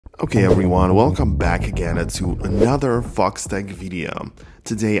Okay everyone, welcome back again to another Foxtech video.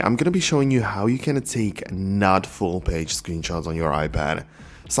 Today I'm gonna be showing you how you can take not full page screenshots on your iPad.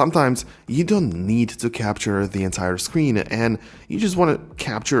 Sometimes you don't need to capture the entire screen and you just want to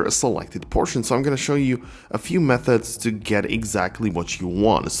capture a selected portion, so I'm gonna show you a few methods to get exactly what you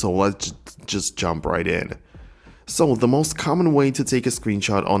want. So let's just jump right in. So the most common way to take a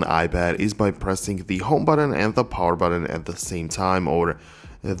screenshot on iPad is by pressing the home button and the power button at the same time, or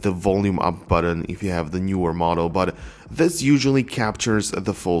the volume up button if you have the newer model, but this usually captures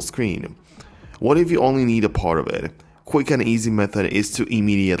the full screen. What if you only need a part of it? Quick and easy method is to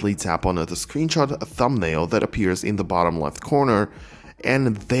immediately tap on the screenshot thumbnail that appears in the bottom left corner,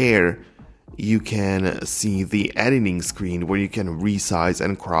 and there you can see the editing screen where you can resize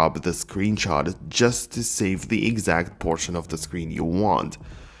and crop the screenshot just to save the exact portion of the screen you want.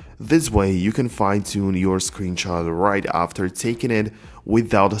 This way you can fine-tune your screenshot right after taking it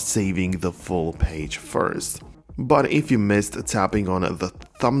without saving the full page first. But if you missed tapping on the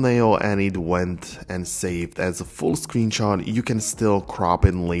thumbnail and it went and saved as a full screenshot, you can still crop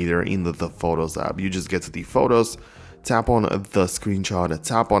it later in the Photos app. You just get to the Photos, tap on the screenshot,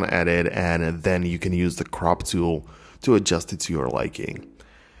 tap on Edit, and then you can use the crop tool to adjust it to your liking.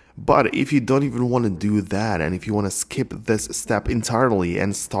 But if you don't even want to do that, and if you want to skip this step entirely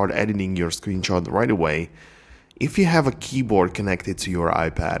and start editing your screenshot right away, if you have a keyboard connected to your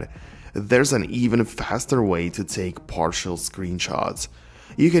iPad, there's an even faster way to take partial screenshots.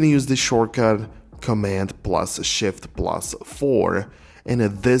 You can use the shortcut Command plus Shift plus 4, and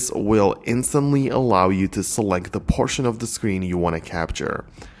this will instantly allow you to select the portion of the screen you want to capture.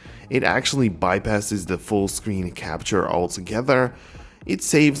 It actually bypasses the full screen capture altogether. It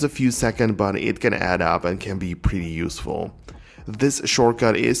saves a few seconds, but it can add up and can be pretty useful. This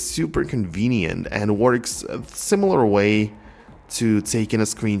shortcut is super convenient and works a similar way to taking a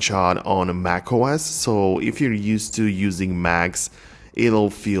screenshot on macOS, so if you're used to using Macs, it'll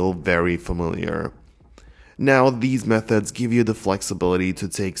feel very familiar. Now, these methods give you the flexibility to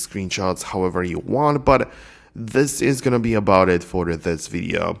take screenshots however you want, but this is gonna be about it for this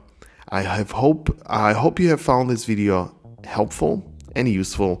video. I hope you have found this video helpful and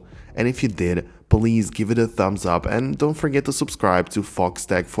useful, and if you did, please give it a thumbs up and don't forget to subscribe to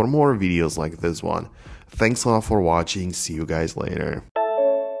Foxtech for more videos like this one. Thanks a lot for watching, see you guys later.